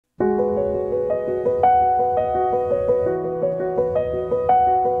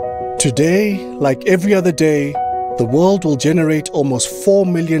Today, like every other day, the world will generate almost 4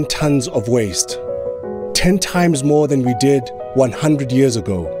 million tons of waste, 10 times more than we did 100 years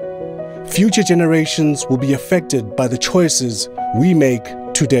ago. Future generations will be affected by the choices we make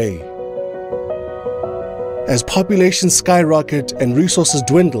today. As populations skyrocket and resources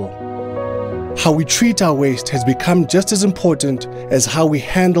dwindle, how we treat our waste has become just as important as how we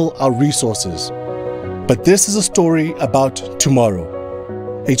handle our resources. But this is a story about tomorrow.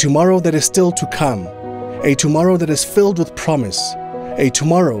 A tomorrow that is still to come. A tomorrow that is filled with promise. A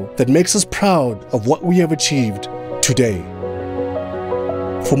tomorrow that makes us proud of what we have achieved today.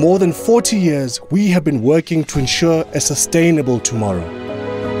 For more than 40 years, we have been working to ensure a sustainable tomorrow.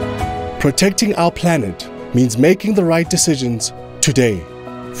 Protecting our planet means making the right decisions today.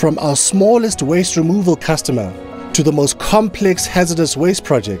 From our smallest waste removal customer to the most complex hazardous waste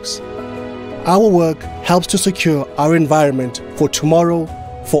projects, our work helps to secure our environment for tomorrow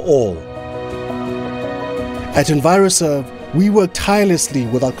for all. At EnviroServ, we work tirelessly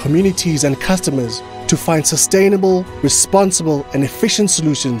with our communities and customers to find sustainable, responsible, and efficient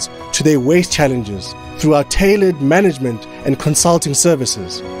solutions to their waste challenges through our tailored management and consulting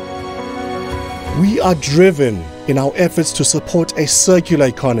services. We are driven in our efforts to support a circular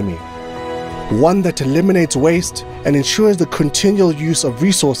economy, one that eliminates waste and ensures the continual use of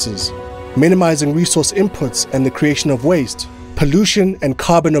resources, minimizing resource inputs and the creation of waste, pollution, and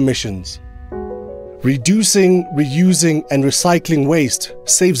carbon emissions. Reducing, reusing, and recycling waste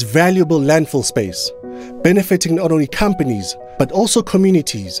saves valuable landfill space, benefiting not only companies but also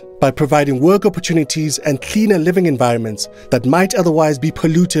communities by providing work opportunities and cleaner living environments that might otherwise be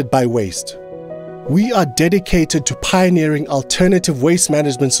polluted by waste. We are dedicated to pioneering alternative waste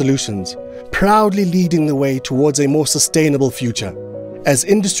management solutions, proudly leading the way towards a more sustainable future. As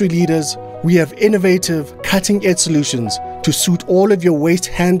industry leaders, we have innovative, cutting-edge solutions to suit all of your waste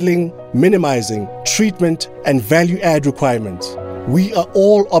handling, minimizing, treatment, and value-add requirements. We are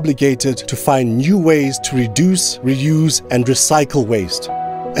all obligated to find new ways to reduce, reuse, and recycle waste.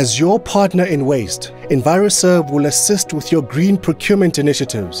 As your partner in waste, EnviroServ will assist with your green procurement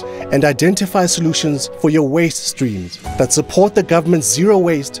initiatives and identify solutions for your waste streams that support the government's zero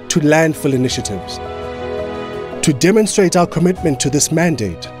waste to landfill initiatives. To demonstrate our commitment to this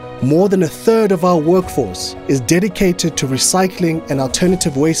mandate, more than a third of our workforce is dedicated to recycling and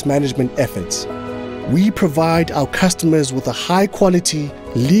alternative waste management efforts. We provide our customers with a high-quality,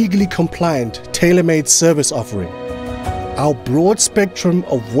 legally compliant, tailor-made service offering. Our broad spectrum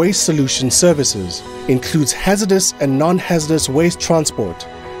of waste solution services includes hazardous and non-hazardous waste transport,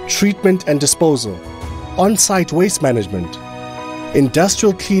 treatment and disposal, on-site waste management,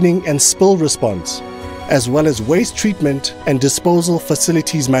 industrial cleaning and spill response, as well as waste treatment and disposal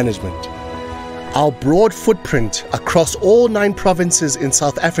facilities management. Our broad footprint across all 9 provinces in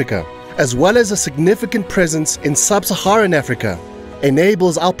South Africa, as well as a significant presence in sub-Saharan Africa,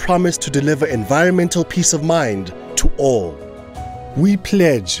 enables our promise to deliver environmental peace of mind to all. We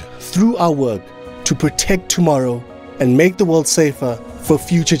pledge, through our work, to protect tomorrow and make the world safer for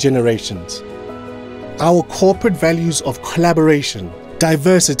future generations. Our corporate values of collaboration,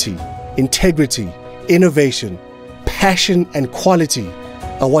 diversity, integrity, innovation, passion, and quality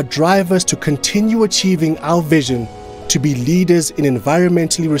are what drive us to continue achieving our vision to be leaders in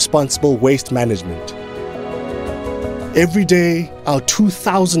environmentally responsible waste management. Every day, our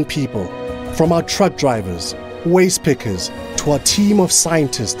 2,000 people, from our truck drivers, waste pickers, to our team of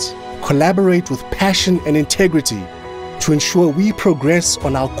scientists, collaborate with passion and integrity to ensure we progress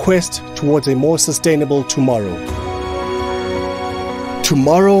on our quest towards a more sustainable tomorrow.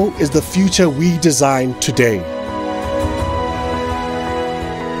 Tomorrow is the future we design today.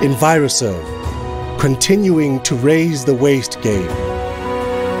 EnviroServ, continuing to raise the waste game.